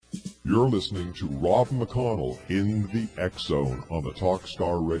You're listening to Rob McConnell in the X Zone on the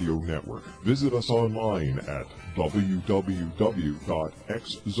Talkstar Radio Network. Visit us online at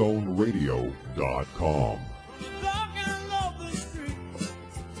www.xzoneradio.com.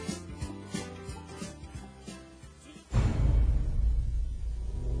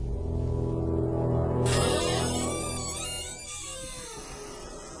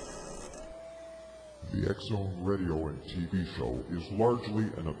 The X Zone Radio and TV show is largely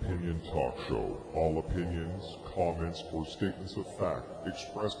an opinion talk show. All opinions, comments, or statements of fact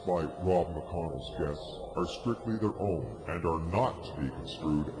expressed by Rob McConnell's guests are strictly their own and are not to be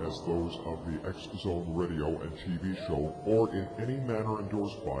construed as those of the X Zone Radio and TV show or in any manner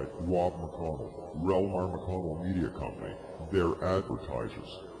endorsed by Rob McConnell, Relmar McConnell Media Company, their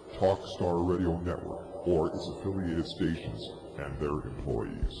advertisers, Talkstar Radio Network, or its affiliated stations and their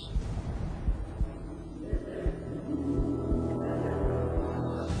employees.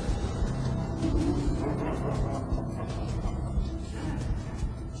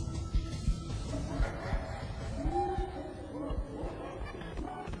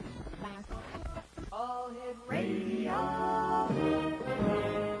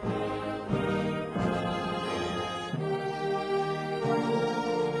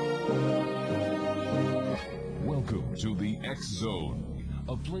 Welcome to the X Zone,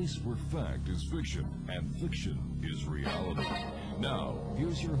 a place where fact is fiction and fiction is reality. Now,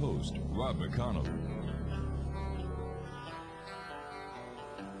 here's your host, Rob McConnell.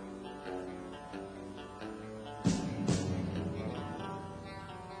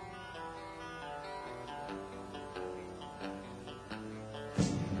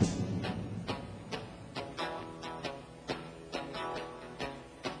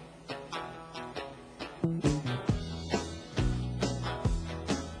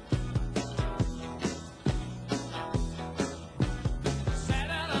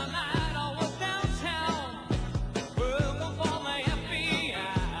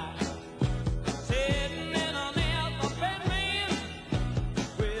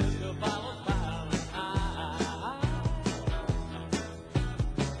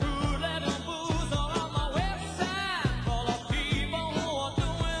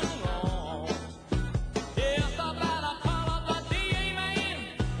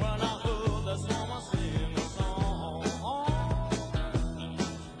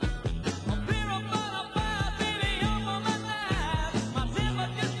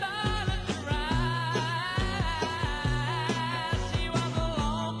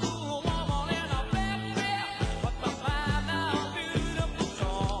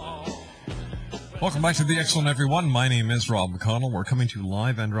 Welcome back to the X Zone, everyone. My name is Rob McConnell. We're coming to you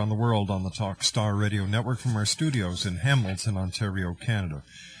live and around the world on the Talkstar Radio Network from our studios in Hamilton, Ontario, Canada.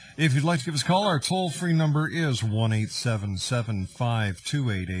 If you'd like to give us a call, our toll-free number is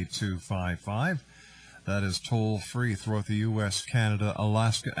 1-877-528-8255. That is toll-free throughout the U.S., Canada,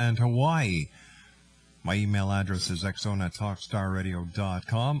 Alaska, and Hawaii. My email address is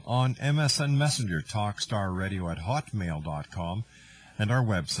xzone@talkstarradio.com. On MSN Messenger, talkstarradio@hotmail.com. And our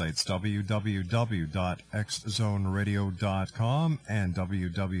websites, www.xzoneradio.com and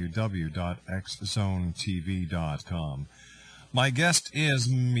www.xzonetv.com. My guest is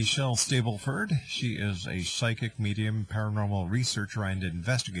Michele Stableford. She is a psychic medium, paranormal researcher, and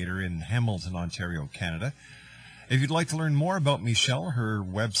investigator in Hamilton, Ontario, Canada. If you'd like to learn more about Michele, her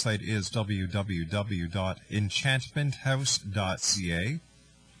website is www.enchantmenthouse.ca.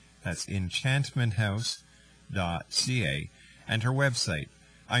 That's enchantmenthouse.ca. And her website,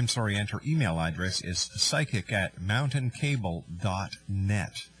 and her email address is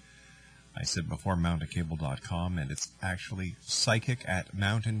psychic@mountaincable.net. I said before mountaincable.com, and it's actually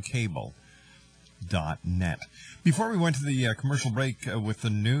psychic@mountaincable.net. Before we went to the commercial break with the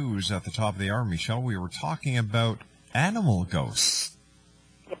news at the top of the hour, Michele, we were talking about animal ghosts.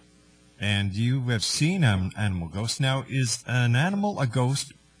 And you have seen animal ghosts. Now, is an animal a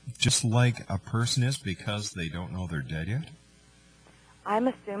ghost just like a person is because they don't know they're dead yet? I'm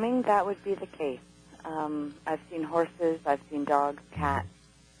assuming that would be the case. I've seen horses, I've seen dogs, cats.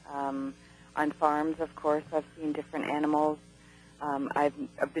 On farms, of course, I've seen different animals. I've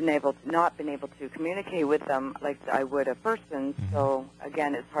not been able to communicate with them like I would a person. Mm-hmm. So,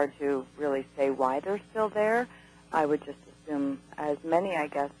 again, it's hard to really say why they're still there. I would just assume, as many, I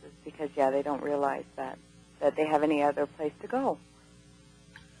guess, is because, they don't realize that they have any other place to go.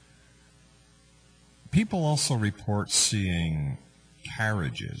 People also report seeing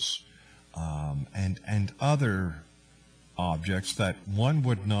carriages and other objects that one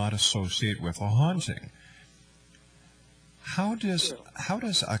would not associate with a haunting. How does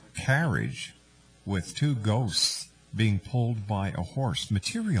a carriage with two ghosts being pulled by a horse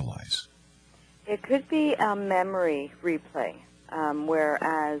materialize? It could be a memory replay,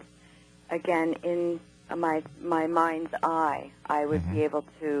 whereas, again, in my mind's eye, I would be able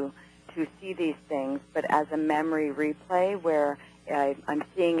to see these things, but as a memory replay where I'm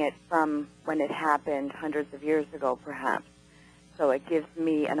seeing it from when it happened hundreds of years ago, perhaps. So it gives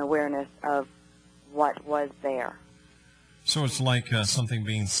me an awareness of what was there. So it's like something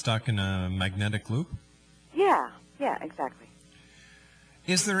being stuck in a magnetic loop? Yeah, exactly.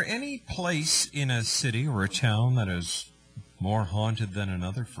 Is there any place in a city or a town that is more haunted than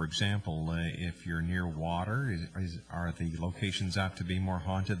another? For example, if you're near water, are the locations apt to be more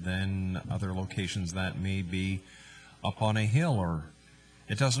haunted than other locations that may be up on a hill? Or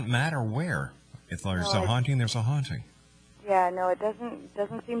it doesn't matter where. If there's a haunting, there's a haunting. Yeah, no, it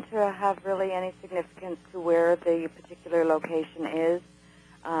doesn't seem to have really any significance to where the particular location is.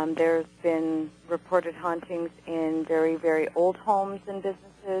 There's been reported hauntings in very, very old homes and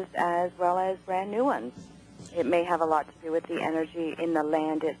businesses as well as brand new ones. It may have a lot to do with the energy in the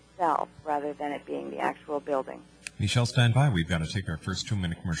land itself rather than it being the actual building. Michele, stand by. We've got to take our first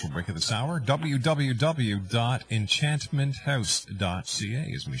 2-minute commercial break of this hour.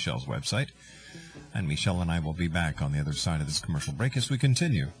 www.enchantmenthouse.ca is Michele's website. And Michele and I will be back on the other side of this commercial break as we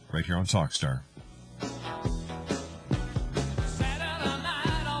continue right here on Talkstar.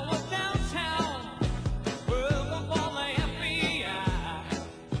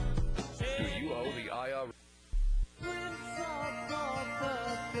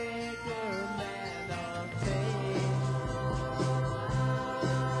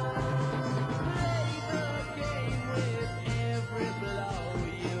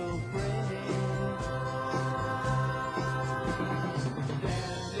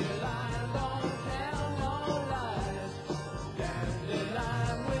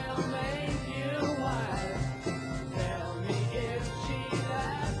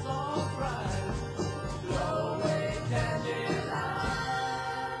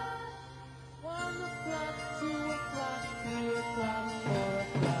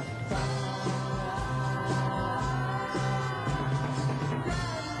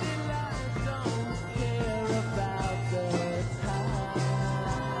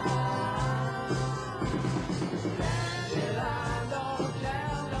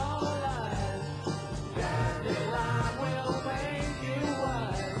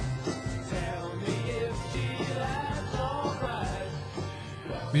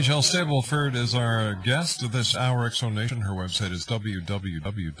 Michele Stableford is our guest of this hour, Exonation. Her website is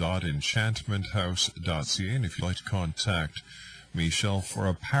www.enchantmenthouse.ca. And if you'd like to contact Michele for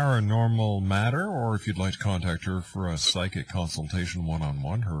a paranormal matter, or if you'd like to contact her for a psychic consultation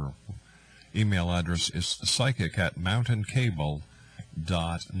one-on-one, her email address is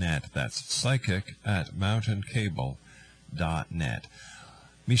psychic@mountaincable.net. That's psychic@mountaincable.net.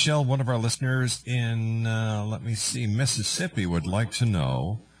 Michele, one of our listeners in, Mississippi would like to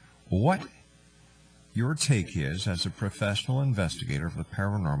know what your take is as a professional investigator of the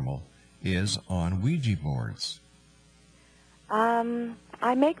paranormal is on Ouija boards.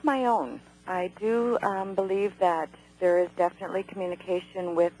 I make my own. I do believe that there is definitely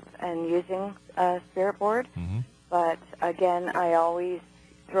communication with and using a spirit board, but again, I always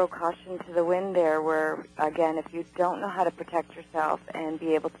throw caution to the wind there where, again, if you don't know how to protect yourself and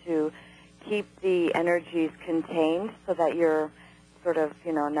be able to keep the energies contained so that you're sort of,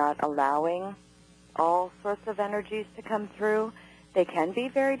 not allowing all sorts of energies to come through, they can be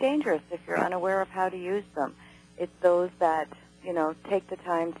very dangerous if you're unaware of how to use them. It's those that, take the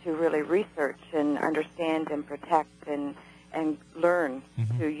time to really research and understand and protect and learn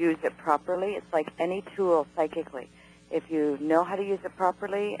to use it properly. It's like any tool psychically. If you know how to use it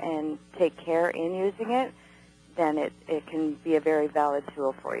properly and take care in using it, then it can be a very valid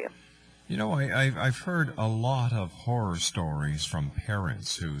tool for you. I've heard a lot of horror stories from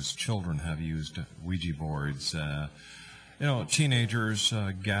parents whose children have used Ouija boards. Teenagers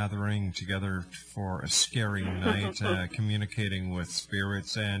gathering together for a scary night, communicating with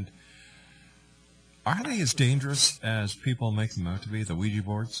spirits. And are they as dangerous as people make them out to be, the Ouija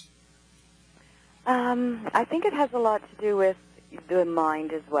boards? I think it has a lot to do with the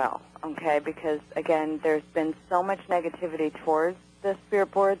mind as well, okay? Because, again, there's been so much negativity towards the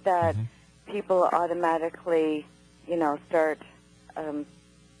spirit board that people automatically, start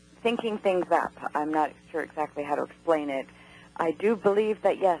thinking things up. I'm not sure exactly how to explain it. I do believe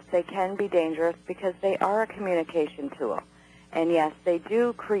that, yes, they can be dangerous because they are a communication tool. And, yes, they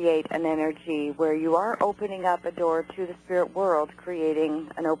do create an energy where you are opening up a door to the spirit world,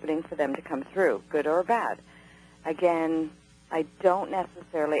 creating an opening for them to come through, good or bad. Again, I don't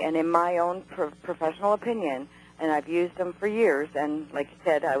necessarily, and in my own professional opinion, and I've used them for years. And like you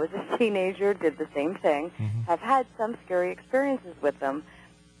said, I was a teenager, did the same thing, have had some scary experiences with them,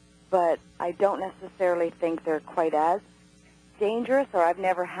 but I don't necessarily think they're quite as dangerous, or I've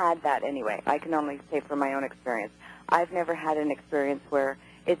never had that anyway. I can only say from my own experience. I've never had an experience where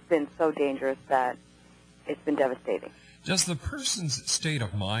it's been so dangerous that it's been devastating. Does the person's state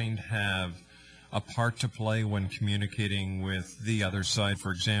of mind have a part to play when communicating with the other side?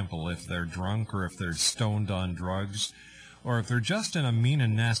 For example, if they're drunk or if they're stoned on drugs, or if they're just in a mean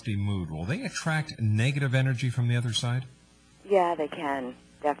and nasty mood, will they attract negative energy from the other side? Yeah, they can,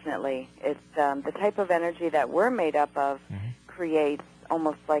 definitely. It's the type of energy that we're made up of creates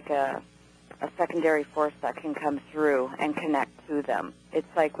almost like a secondary force that can come through and connect to them. It's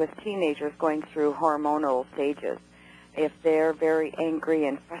like with teenagers going through hormonal stages. If they're very angry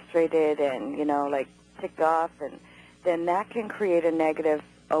and frustrated and, like ticked off, and then that can create a negative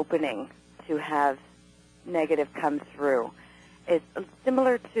opening to have negative come through. It's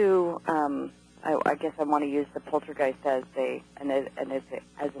similar to, I guess I want to use the poltergeist as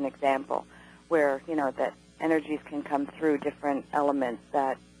an example, where, that energies can come through different elements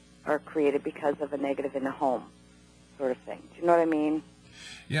that are created because of a negative in the home, sort of thing. Do you know what I mean?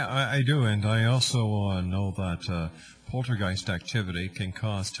 Yeah, I do, and I also know that poltergeist activity can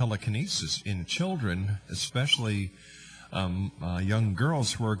cause telekinesis in children, especially young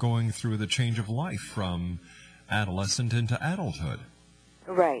girls who are going through the change of life from adolescent into adulthood.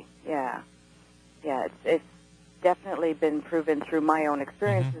 Right, yeah. Yeah, it's definitely been proven through my own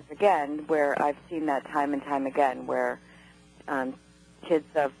experiences, again, where I've seen that time and time again, where kids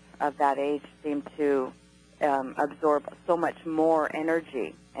of that age seem to absorb so much more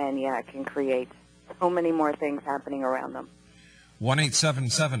energy, and it can create so many more things happening around them.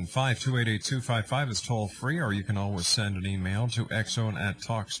 1-877-528-8255 is toll free, or you can always send an email to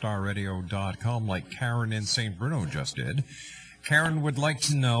xzone@talkstarradio.com like Karen in St. Bruno just did. Karen would like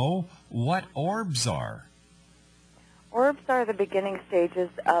to know what orbs are. Orbs are the beginning stages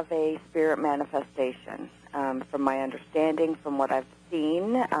of a spirit manifestation. From my understanding, from what I've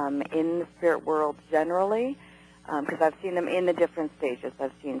seen in the spirit world generally, because I've seen them in the different stages.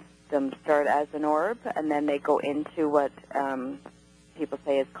 I've seen them start as an orb, and then they go into what people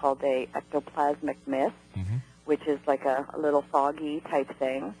say is called a ectoplasmic mist, which is like a little foggy type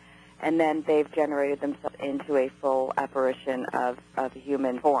thing, and then they've generated themselves into a full apparition of a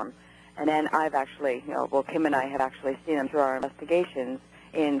human form. And then I've actually, Kim and I have actually seen them through our investigations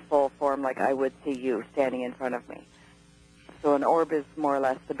in full form, like I would see you standing in front of me. So an orb is more or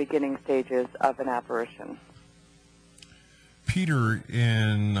less the beginning stages of an apparition. Peter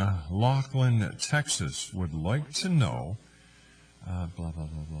in Laughlin, Texas, would like to know, blah, blah, blah,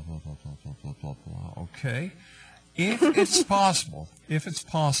 blah, blah, blah, blah, blah, blah, blah. Okay. If it's possible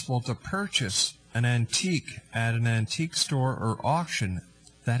to purchase an antique at an antique store or auction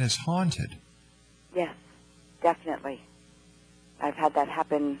that is haunted. Yes, definitely. I've had that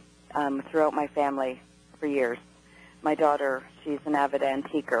happen throughout my family for years. My daughter, she's an avid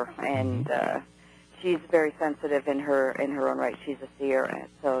antiquer, and she's very sensitive in her own right. She's a seer,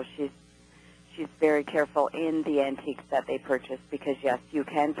 so she's very careful in the antiques that they purchase, because yes, you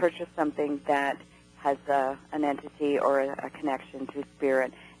can purchase something that has an entity or a connection to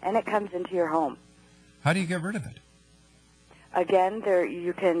spirit, and it comes into your home. How do you get rid of it? Again,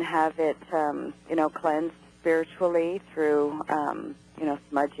 you can have it, cleansed spiritually through,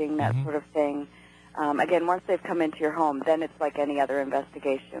 smudging, that sort of thing. Again, once they've come into your home, then it's like any other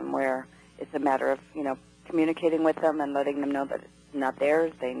investigation, where it's a matter of, communicating with them and letting them know that it's not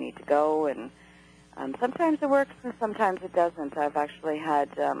theirs, they need to go. And sometimes it works and sometimes it doesn't. I've actually had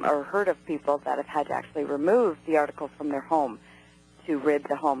or heard of people that have had to actually remove the article from their home to rid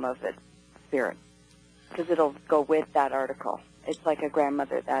the home of its spirit, because it'll go with that article. It's like a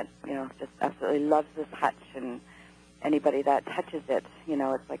grandmother that, just absolutely loves this hutch, and anybody that touches it,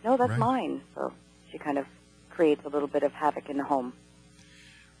 it's like, no, that's mine. So she kind of creates a little bit of havoc in the home.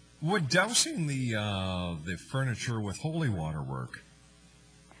 Would dousing the furniture with holy water work?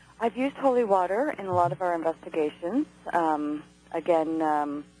 I've used holy water in a lot of our investigations. I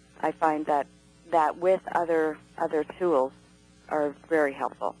find that with other tools are very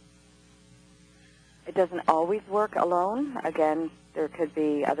helpful. It doesn't always work alone. Again, there could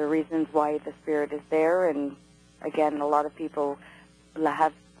be other reasons why the spirit is there, and again, a lot of people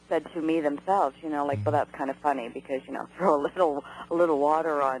have said to me themselves, well, that's kind of funny, because, throw a little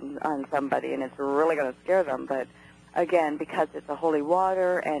water on somebody and it's really going to scare them. But again, because it's a holy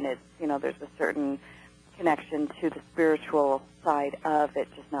water and it's, there's a certain connection to the spiritual side of it,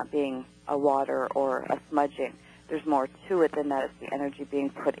 just not being a water or a smudging. There's more to it than that. It's the energy being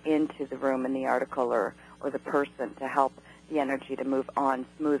put into the room and the article or or the person to help the energy to move on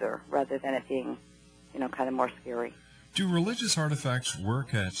smoother rather than it being, kind of more scary. Do religious artifacts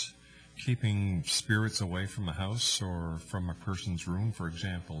work at keeping spirits away from a house or from a person's room? For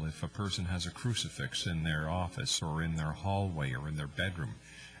example, if a person has a crucifix in their office or in their hallway or in their bedroom,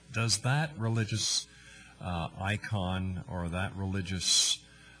 does that religious icon or that religious,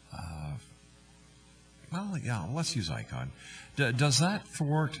 let's use icon, does that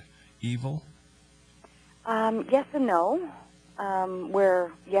thwart evil? Yes and no.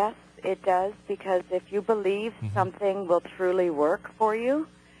 Where, yes, it does, because if you believe something will truly work for you,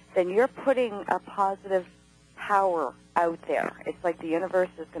 then you're putting a positive power out there. It's like the universe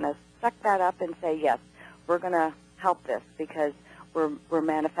is going to suck that up and say, yes, we're going to help this because we're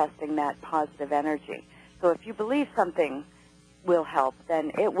manifesting that positive energy. So if you believe something will help,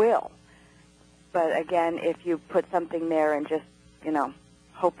 then it will. But again, if you put something there and just,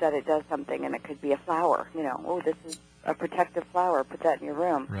 hope that it does something, and it could be a flower, this is a protective flower, put that in your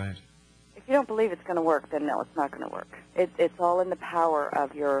room. Right. If you don't believe it's going to work, then no, it's not going to work. It's all in the power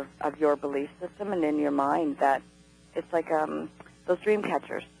of your belief system and in your mind. That it's like those dream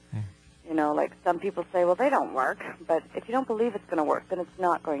catchers. Like some people say, well, they don't work. But if you don't believe it's going to work, then it's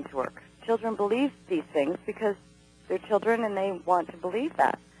not going to work. Children believe these things because they're children and they want to believe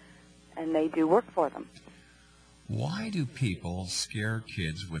that, and they do work for them. Why do people scare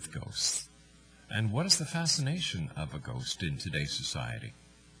kids with ghosts? And what is the fascination of a ghost in today's society?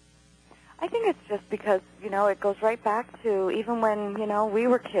 I think it's just because, it goes right back to even when, we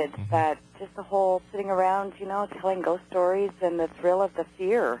were kids, that just the whole sitting around, telling ghost stories and the thrill of the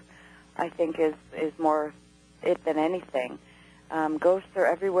fear, I think is more it than anything. Ghosts are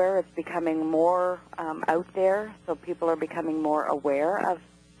everywhere. It's becoming more out there, so people are becoming more aware of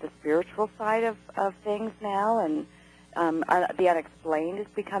the spiritual side of things now, and the unexplained is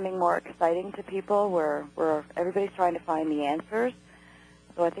becoming more exciting to people, where everybody's trying to find the answers.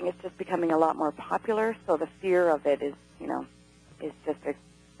 So I think it's just becoming a lot more popular. So the fear of it is just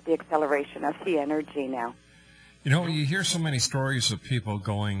the acceleration of the energy now. You hear so many stories of people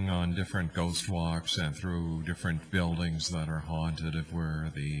going on different ghost walks and through different buildings that are haunted, of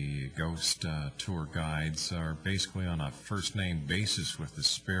where the ghost tour guides are basically on a first-name basis with the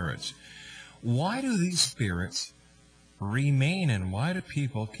spirits. Why do these spirits remain, and why do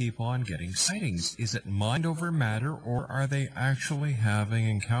people keep on getting sightings? Is it mind over matter, or are they actually having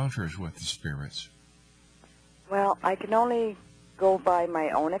encounters with the spirits? Well, I can only go by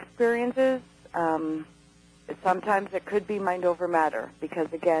my own experiences. Sometimes it could be mind over matter,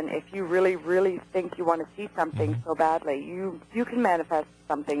 because again, if you really, really think you want to see something so badly, you can manifest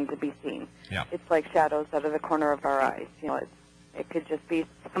something to be seen. Yeah. It's like shadows out of the corner of our eyes. It could just be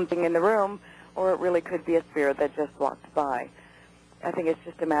something in the room, or it really could be a spirit that just walked by. I think it's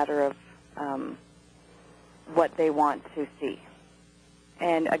just a matter of what they want to see.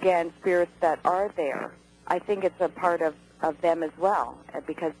 And again, spirits that are there, I think it's a part of them as well,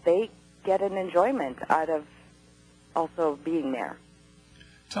 because they get an enjoyment out of also being there.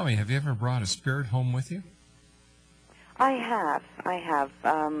 Tell me, have you ever brought a spirit home with you? I have.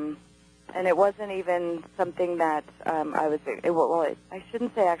 And it wasn't even something that I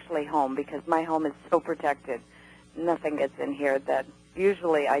shouldn't say actually home, because my home is so protected. Nothing gets in here that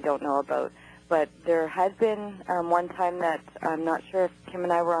usually I don't know about. But there had been one time that I'm not sure if Kim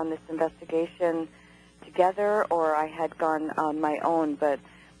and I were on this investigation together or I had gone on my own, but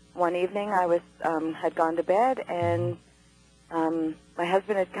one evening I had gone to bed, and my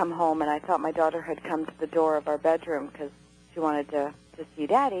husband had come home, and I thought my daughter had come to the door of our bedroom because she wanted to see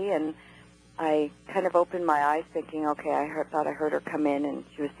Daddy, and I kind of opened my eyes thinking, okay, I thought I heard her come in, and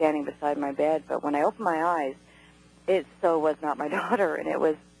she was standing beside my bed. But when I opened my eyes, it so was not my daughter, and it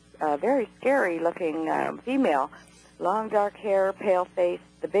was a very scary-looking female. Long dark hair, pale face,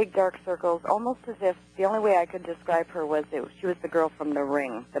 the big dark circles, almost as if the only way I could describe her was she was the girl from The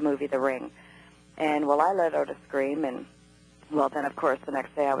Ring, the movie The Ring. And, I let out a scream, and, then, of course, the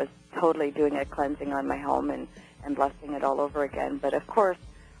next day I was totally doing a cleansing on my home and blessing it all over again. But, of course,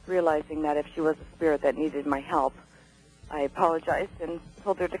 realizing that if she was a spirit that needed my help, I apologized and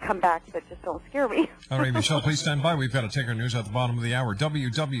told her to come back, but just don't scare me. All right, Michelle, please stand by. We've got to take our news at the bottom of the hour.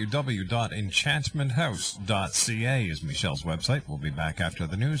 www.enchantmenthouse.ca is Michelle's website. We'll be back after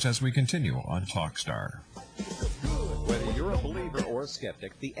the news as we continue on Talkstar. Whether you're a believer or a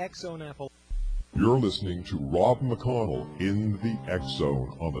skeptic, the X-Zone Apple... You're listening to Rob McConnell in the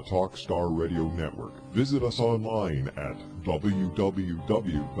X-Zone on the Talkstar Radio Network. Visit us online at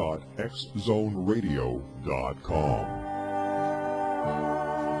www.xzoneradio.com.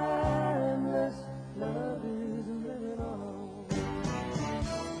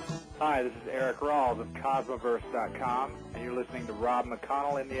 Hi, Hi, this is Eric Rawls of Cosmoverse.com, and you're listening to Rob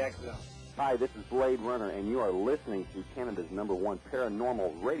McConnell in the X Zone. Hi, this is Blade Runner, and you are listening to Canada's #1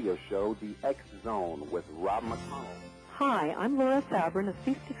 paranormal radio show, The X Zone, with Rob McConnell. Hi, I'm Laura Sabrin of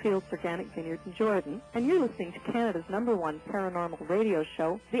Feast to Fields Organic Vineyard in Jordan, and you're listening to Canada's #1 paranormal radio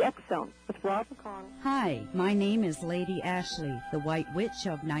show, The X Zone, with Rob McConnell. Hi, my name is Lady Ashley, the White Witch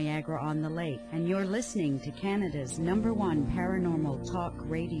of Niagara-on-the-Lake, and you're listening to Canada's #1 paranormal talk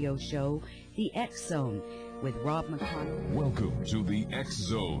radio show, The X Zone, with Rob McConnell. Welcome to the X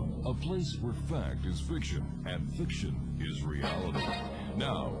Zone, a place where fact is fiction and fiction is reality.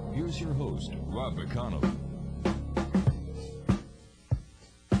 Now, here's your host, Rob McConnell.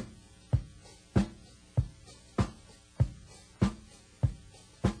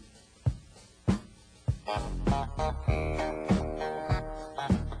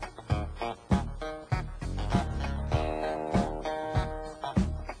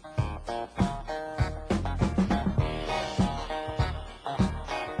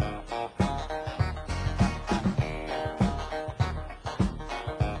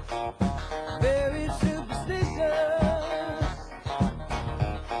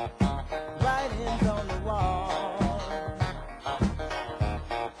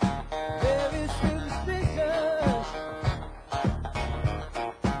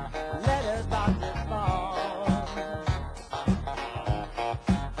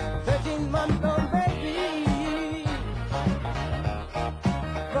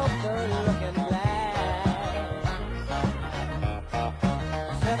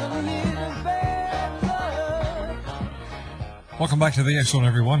 Welcome back to the X Zone,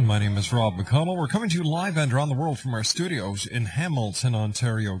 everyone. My name is Rob McConnell. We're coming to you live and around the world from our studios in Hamilton,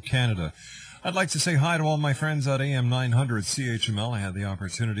 Ontario, Canada. I'd like to say hi to all my friends at AM 900 CHML. I had the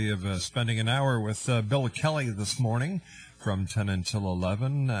opportunity of spending an hour with Bill Kelly this morning from 10 until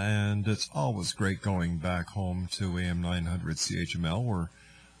 11, and it's always great going back home to AM 900 CHML, where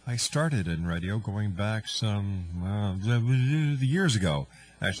I started in radio going back some years ago.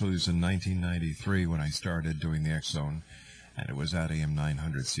 Actually, it was in 1993 when I started doing the X Zone. And it was at AM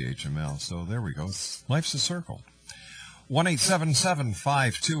 900 CHML. So there we go. Life's a circle.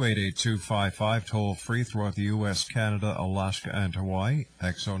 1-877-528-8255. Toll free throughout the U.S., Canada, Alaska, and Hawaii.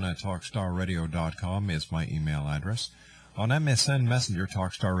 xzone@talkstarradio.com is my email address. On MSN Messenger,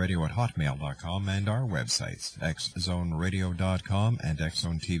 talkstarradio@hotmail.com, and our websites, xzoneradio.com and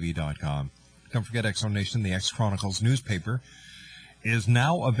xzonetv.com. Don't forget, X Zone Nation, the X Chronicles newspaper, is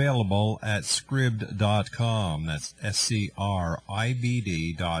now available at scribd.com. That's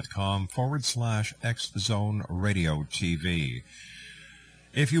SCRIBD.com/X-Zone Radio TV.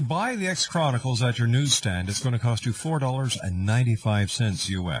 If you buy the X Chronicles at your newsstand, it's going to cost you $4.95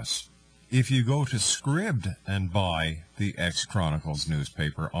 US. If you go to Scribd and buy the X Chronicles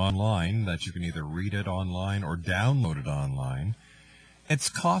newspaper online, that you can either read it online or download it online, it's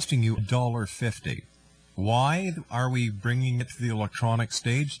costing you $1.50. Why are we bringing it to the electronic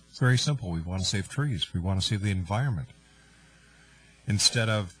stage? It's very simple. We want to save trees. We want to save the environment. Instead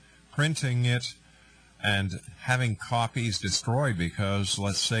of printing it and having copies destroyed, because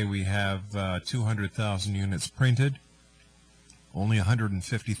let's say we have 200,000 units printed, only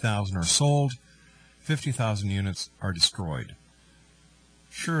 150,000 are sold, 50,000 units are destroyed.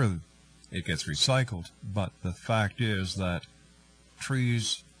 Sure, it gets recycled, but the fact is that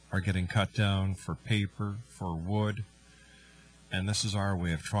trees are getting cut down for paper, for wood, and this is our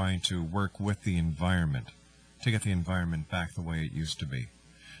way of trying to work with the environment to get the environment back the way it used to be.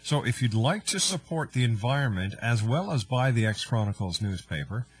 So if you'd like to support the environment as well as buy the X Chronicles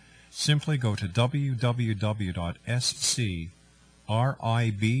newspaper, simply go to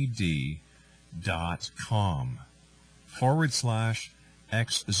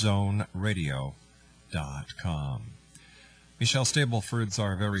Michelle Stableford's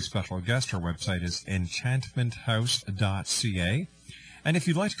our very special guest. Her website is enchantmenthouse.ca. And if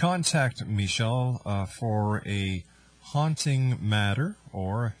you'd like to contact Michelle for a haunting matter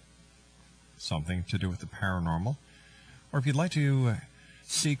or something to do with the paranormal, or if you'd like to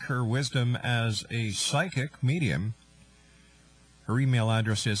seek her wisdom as a psychic medium, her email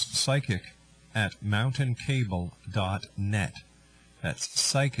address is psychic@mountaincable.net. That's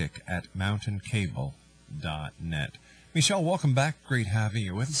psychic@mountaincable.net. Michelle, welcome back. Great having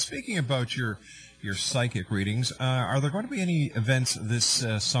you with us. Speaking about your psychic readings, are there going to be any events this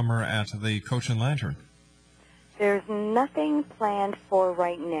summer at the Coach and Lantern? There's nothing planned for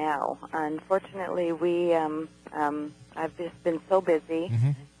right now. Unfortunately, I've just been so busy,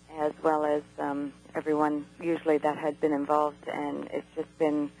 as well as everyone usually that had been involved, and it's just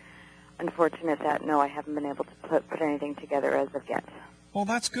been unfortunate that, no, I haven't been able to put anything together as of yet. Well,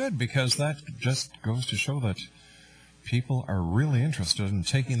 that's good, because that just goes to show that people are really interested in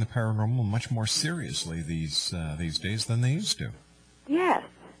taking the paranormal much more seriously these days than they used to. Yes,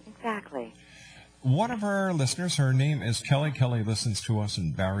 exactly. One of our listeners, her name is Kelly. Kelly listens to us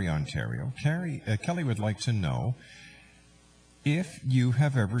in Barrie, Ontario. Kelly would like to know if you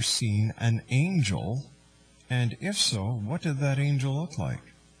have ever seen an angel, and if so, what did that angel look like?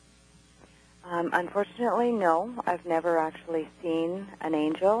 Unfortunately, no. I've never actually seen an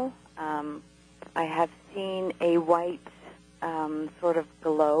angel. I have seen a white sort of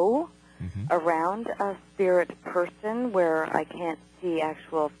glow around a spirit person where I can't see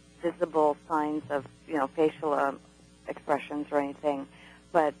actual visible signs of, facial expressions or anything.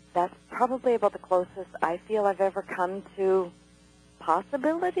 But that's probably about the closest I feel I've ever come to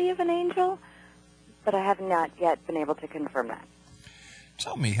possibility of an angel, but I have not yet been able to confirm that.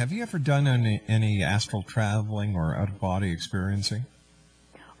 Tell me, have you ever done any astral traveling or out-of-body experiencing?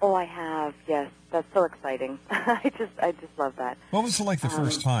 Oh, I have, yes. That's so exciting. I just love that. What was it like the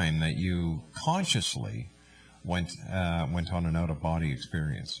first time that you consciously went on an out-of-body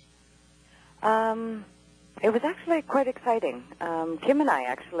experience? It was actually quite exciting. Kim and I,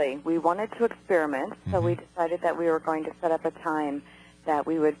 actually, we wanted to experiment, so we decided that we were going to set up a time that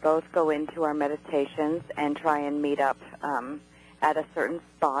we would both go into our meditations and try and meet up at a certain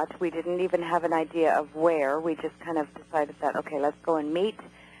spot. We didn't even have an idea of where. We just kind of decided that, okay, let's go and meet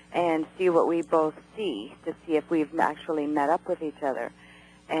and see what we both see, to see if we've actually met up with each other.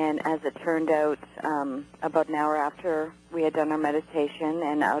 And as it turned out, about an hour after we had done our meditation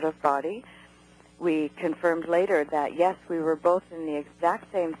and out of body, we confirmed later that, yes, we were both in the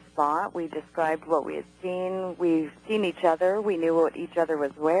exact same spot. We described what we had seen. We've seen each other. We knew what each other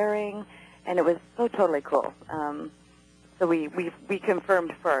was wearing, and it was so totally cool. So we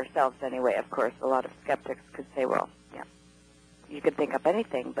confirmed for ourselves anyway. Of course, a lot of skeptics could say, well, yeah, you could think up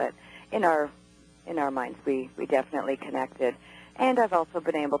anything, but in our minds, we definitely connected. And I've also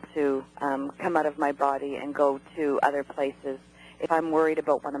been able to come out of my body and go to other places. If I'm worried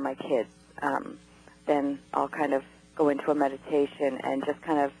about one of my kids, then I'll kind of go into a meditation and just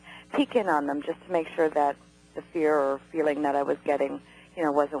kind of peek in on them, just to make sure that the fear or feeling that I was getting,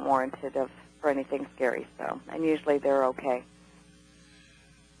 wasn't warranted for anything scary. So, and usually they're okay.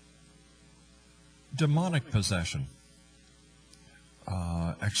 Demonic possession,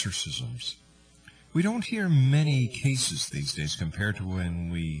 exorcisms. We don't hear many cases these days compared to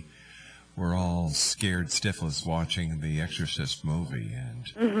when we were all scared stiffless watching the Exorcist movie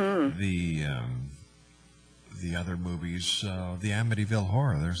and the other movies, the Amityville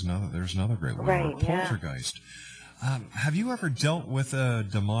Horror. There's another great one. Right, or Poltergeist. Have you ever dealt with a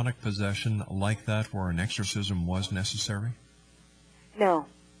demonic possession like that, where an exorcism was necessary? No,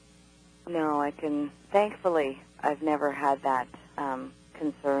 thankfully, I've never had that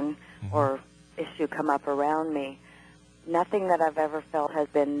concern or issue come up around me. Nothing that I've ever felt has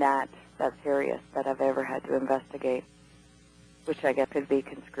been that serious that I've ever had to investigate, which I guess could be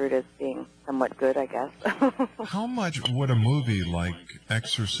construed as being somewhat good, I guess. How much would a movie like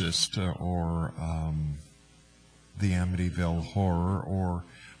Exorcist or the Amityville Horror or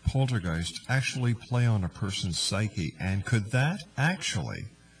Poltergeist actually play on a person's psyche, and could that actually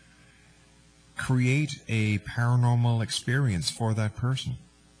create a paranormal experience for that person?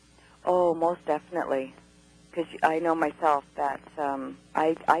 Oh, most definitely. Because I know myself that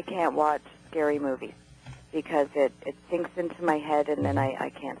I can't watch scary movies because it sinks into my head, and then I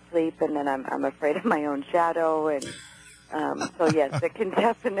can't sleep, and then I'm afraid of my own shadow. And so, yes, it can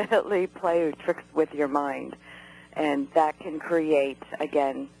definitely play tricks with your mind. And that can create,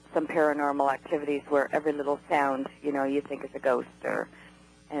 again, some paranormal activities where every little sound, you think is a ghost,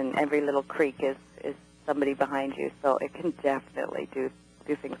 and every little creak is somebody behind you. So it can definitely do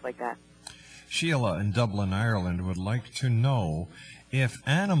things like that. Sheila in Dublin, Ireland would like to know if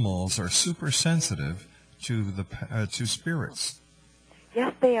animals are super sensitive to spirits.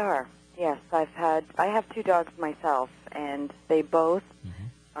 Yes, they are. Yes, I have 2 dogs myself, and they both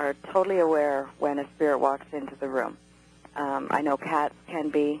are totally aware when a spirit walks into the room. I know cats can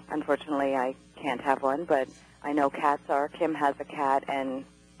be. Unfortunately, I can't have one, but I know cats are. Kim has a cat, and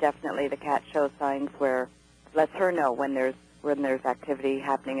definitely the cat shows signs where lets her know when there's activity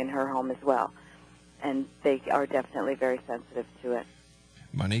happening in her home as well. And they are definitely very sensitive to it.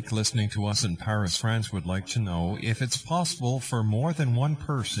 Monique, listening to us in Paris, France, would like to know if it's possible for more than one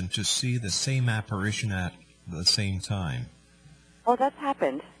person to see the same apparition at the same time. Oh, that's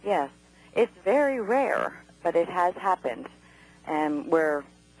happened, yes. It's very rare, but it has happened. And where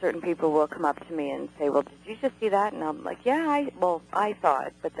certain people will come up to me and say, well, did you just see that? And I'm like, yeah, I saw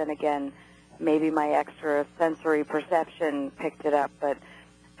it. But then again, maybe my extra sensory perception picked it up, but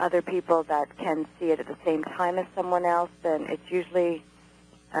other people that can see it at the same time as someone else, then it's usually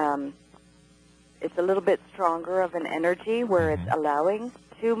it's a little bit stronger of an energy where it's allowing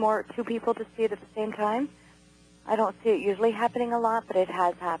two people to see it at the same time. I don't see it usually happening a lot, but it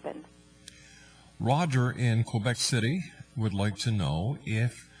has happened. Roger in Quebec City would like to know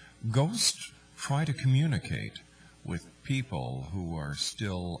if ghosts try to communicate with people who are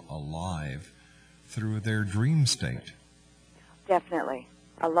still alive through their dream state. Definitely.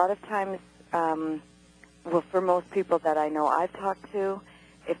 A lot of times, well, for most people that I know I've talked to,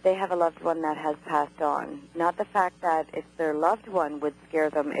 if they have a loved one that has passed on, not the fact that it's their loved one would scare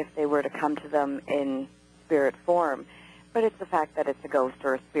them if they were to come to them in spirit form, but it's the fact that it's a ghost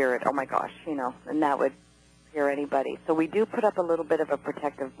or a spirit, oh my gosh, and that would scare anybody. So we do put up a little bit of a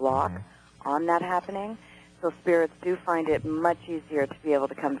protective block on that happening, so spirits do find it much easier to be able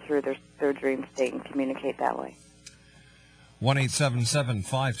to come through their dream state and communicate that way.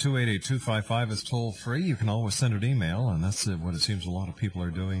 1-877-528-8255 is toll free. You can always send an email, and that's what it seems a lot of people are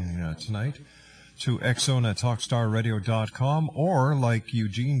doing tonight, to xzone@talkstarradio.com, or like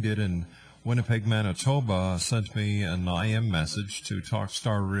Eugene did in Winnipeg, Manitoba, sent me an IM message to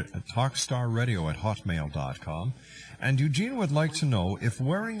talkstarradio@hotmail.com. And Eugene would like to know if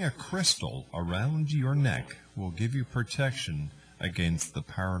wearing a crystal around your neck will give you protection against the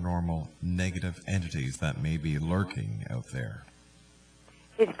paranormal negative entities that may be lurking out there.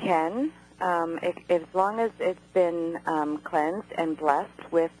 It can, as long as it's been cleansed and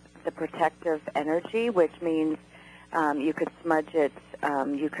blessed with the protective energy, which means you could smudge it,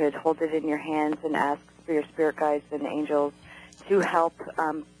 you could hold it in your hands and ask for your spirit guides and angels to help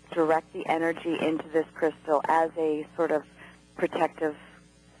direct the energy into this crystal as a sort of protective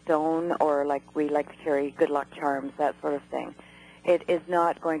stone, or like we like to carry good luck charms, that sort of thing. It is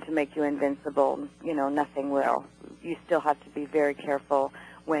not going to make you invincible. Nothing will. You still have to be very careful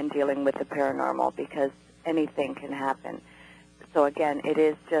when dealing with the paranormal because anything can happen. So again, it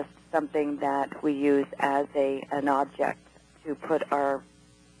is just something that we use as an object to put our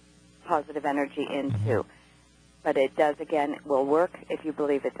positive energy into. But it does, again, will work if you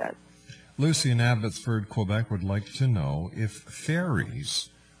believe it does. Lucy in Abbotsford, Quebec would like to know if fairies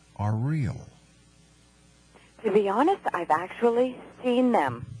are real. To be honest, I've actually seen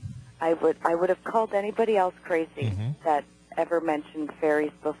them. I would have called anybody else crazy that ever mentioned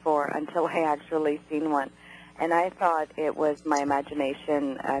fairies before until I actually seen one. And I thought it was my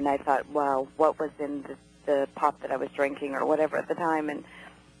imagination, and I thought, wow, what was in the pop that I was drinking or whatever at the time, and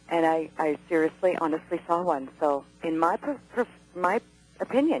I seriously, honestly saw one. So in my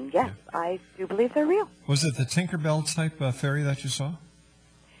opinion, yes, I do believe they're real. Was it the Tinkerbell type fairy that you saw?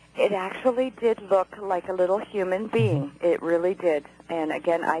 It actually did look like a little human being. It really did. And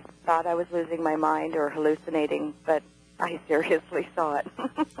again, I thought I was losing my mind or hallucinating, but I seriously saw it.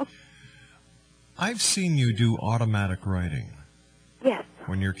 I've seen you do automatic writing. Yes.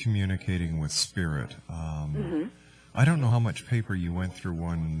 When you're communicating with spirit. I don't know how much paper you went through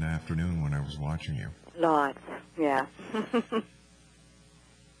one afternoon when I was watching you. Lots, yeah.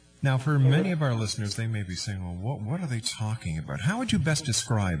 Now, for many of our listeners, they may be saying, well, what are they talking about? How would you best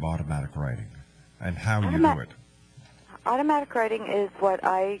describe automatic writing and how you do it? Automatic writing is what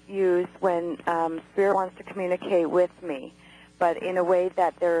I use when spirit wants to communicate with me, but in a way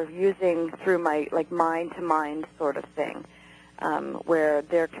that they're using through my mind-to-mind sort of thing, where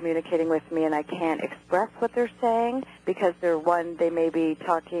they're communicating with me and I can't express what they're saying because they may be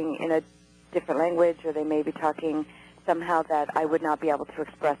talking in a different language, or they may be talking somehow that I would not be able to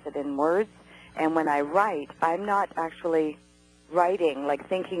express it in words. And when I write, I'm not actually writing, like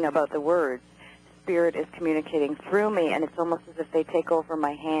thinking about the words. Spirit is communicating through me, and it's almost as if they take over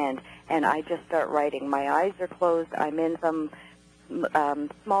my hand, and I just start writing. My eyes are closed. I'm in some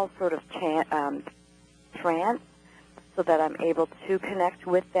small sort of trance so that I'm able to connect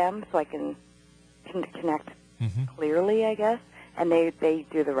with them, so I can connect clearly, I guess, and they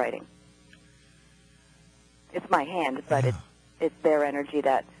do the writing. It's my hand, but it's their energy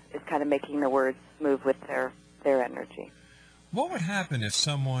that is kind of making the words move with their energy. What would happen if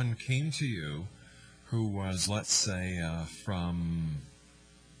someone came to you who was, let's say, from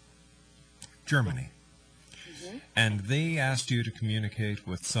Germany, and they asked you to communicate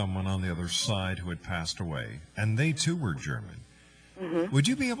with someone on the other side who had passed away, and they too were German? Would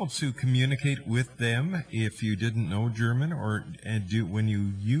you be able to communicate with them if you didn't know German, or when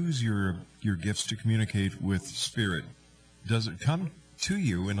you use your gifts to communicate with spirit, does it come to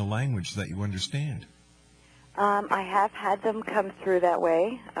you in a language that you understand? I have had them come through that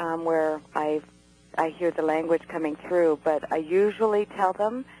way, where I hear the language coming through, but I usually tell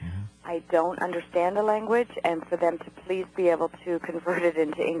them I don't understand the language, and for them to please be able to convert it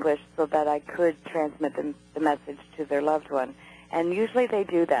into English so that I could transmit the message to their loved one. And usually they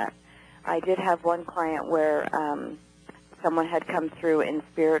do that. I did have one client where someone had come through in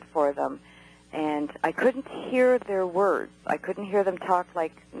spirit for them, and I couldn't hear their words. I couldn't hear them talk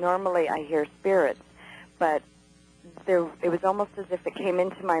like normally I hear spirits, but it was almost as if it came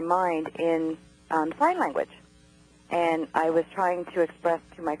into my mind in sign language. And I was trying to express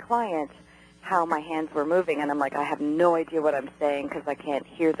to my client how my hands were moving, and I'm like, I have no idea what I'm saying because I can't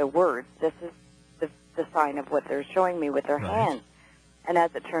hear the words. This is the sign of what they're showing me with their hands. And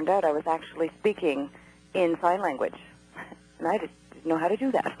as it turned out, I was actually speaking in sign language. And I didn't know how to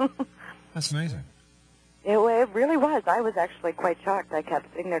do that. That's amazing. It really was. I was actually quite shocked. I kept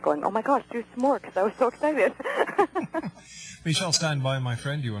sitting there going, oh, my gosh, do some more, because I was so excited. Michelle, stand by, my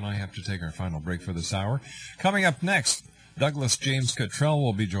friend. You and I have to take our final break for this hour. Coming up next, Douglas James Cottrell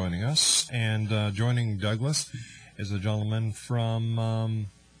will be joining us. And joining Douglas is a gentleman from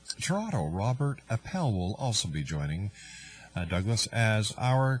Toronto. Robert Appel will also be joining Douglas as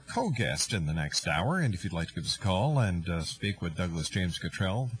our co-guest in the next hour. And if you'd like to give us a call and speak with Douglas James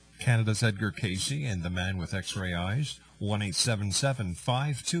Cottrell, Canada's Edgar Casey, and the man with X-ray eyes,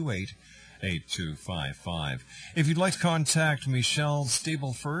 1-877-528-8255. If you'd like to contact Michele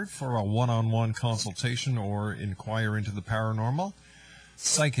Stableford for a one-on-one consultation or inquire into the paranormal,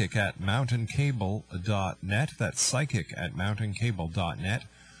 psychic@mountaincable.net. That's psychic@mountaincable.net.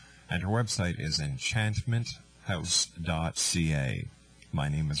 And her website is enchantmenthouse.ca. My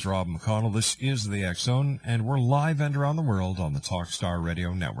name is Rob McConnell. This is the X-Zone, and we're live and around the world on the Talkstar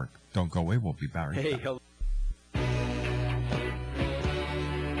Radio Network. Don't go away. We'll be back. Hey, hello.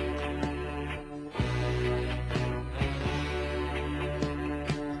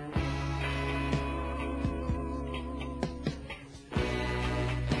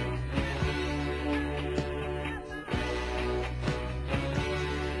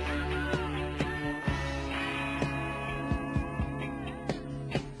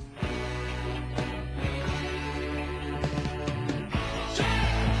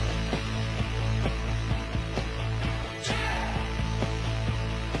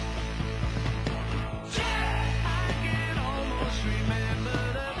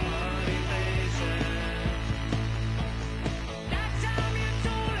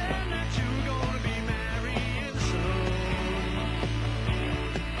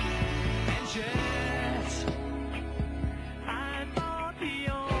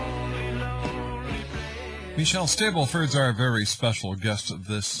 Michele Stableford's our very special guest of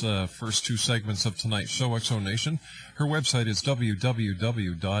this first two segments of tonight's show, X-Zone Nation. Her website is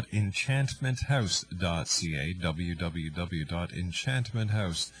www.enchantmenthouse.ca,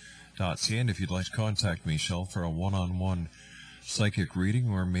 www.enchantmenthouse.ca. And if you'd like to contact Michele for a one-on-one psychic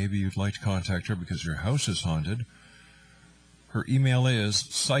reading, or maybe you'd like to contact her because your house is haunted, her email is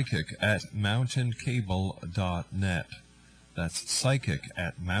psychic@mountaincable.net. That's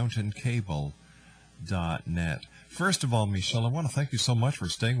psychic@mountaincable.net. First of all, Michele, I want to thank you so much for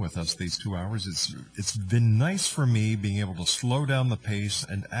staying with us these 2 hours. It's been nice for me being able to slow down the pace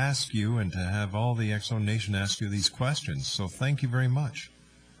and ask you, and to have all the X-Zone Nation ask you these questions. So thank you very much.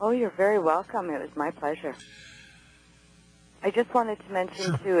 Oh, you're very welcome. It was my pleasure. I just wanted to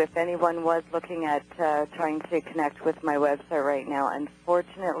mention, too, if anyone was looking at trying to connect with my website right now,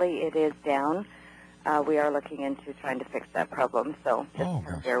 unfortunately it is down. We are looking into trying to fix that problem, so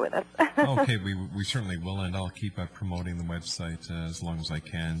just bear with us. Okay, we certainly will, and I'll keep promoting the website as long as I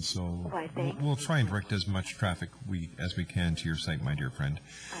can. So we'll try and direct as much traffic as we can to your site, my dear friend.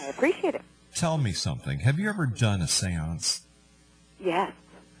 I appreciate it. Tell me something. Have you ever done a seance? Yes.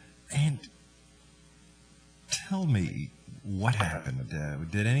 And tell me what happened.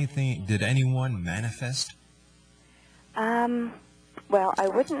 Did anyone manifest? Well, I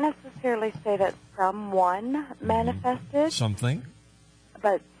wouldn't necessarily say that someone manifested. Something?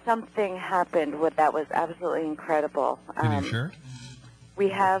 But something happened that was absolutely incredible. Can you share? We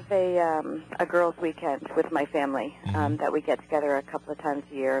have a girls' weekend with my family that we get together a couple of times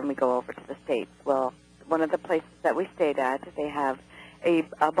a year, and we go over to the States. Well, one of the places that we stayed at, they have a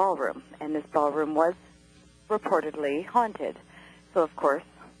ballroom, and this ballroom was reportedly haunted. So, of course,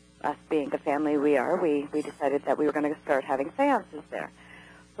 us being the family we are, we decided that we were going to start having seances there.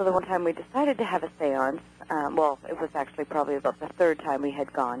 So the one time we decided to have a seance, well, it was actually probably about the third time we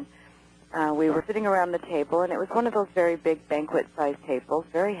had gone, we were sitting around the table, and it was one of those very big banquet-sized tables,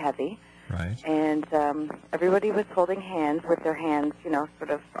 very heavy. Right. And everybody was holding hands with their hands,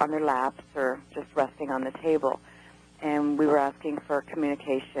 sort of on their laps or just resting on the table. And we were asking for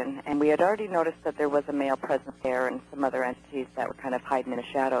communication. And we had already noticed that there was a male presence there and some other entities that were kind of hiding in the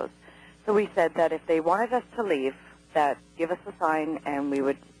shadows. So we said that if they wanted us to leave, that give us a sign and we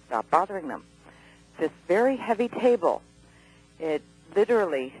would stop bothering them. This very heavy table, it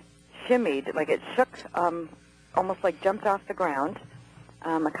literally shimmied, like it shook, almost like jumped off the ground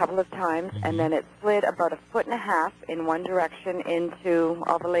a couple of times, and then it slid about 1.5 feet in one direction into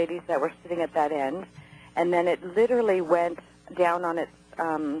all the ladies that were sitting at that end, and then it literally went down on its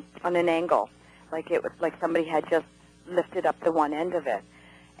on an angle, like it was like somebody had just lifted up the one end of it,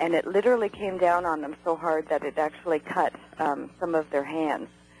 and it literally came down on them so hard that it actually cut some of their hands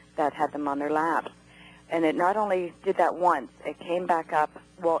that had them on their laps. And it not only did that once, it came back up.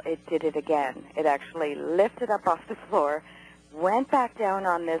 Well, it did it again. It actually lifted up off the floor, went back down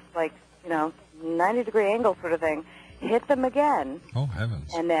on this, 90-degree angle sort of thing, hit them again. Oh,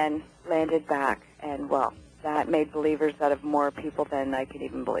 heavens. And then landed back. And, well, that made believers out of more people than I could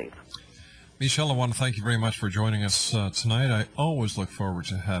even believe. Michele, I want to thank you very much for joining us tonight. I always look forward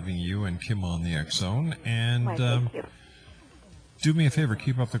to having you and Kim on the X Zone. And Thank you. do me a favor,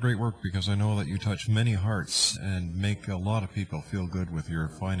 keep up the great work, because I know that you touch many hearts and make a lot of people feel good with your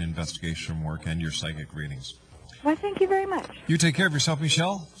fine investigation work and your psychic readings. Well, thank you very much. You take care of yourself,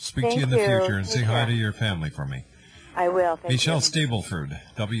 Michele. Speak to you in the future, and say hi to your family for me. I will. Thank Michele you. Stableford,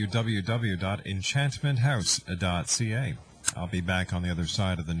 www.enchantmenthouse.ca. I'll be back on the other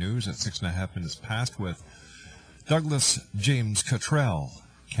side of the news at 6.5 minutes past with Douglas James Cottrell,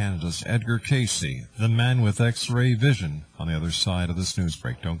 Canada's Edgar Casey, the man with X-ray vision, on the other side of this news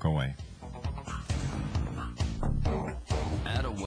break. Don't go away.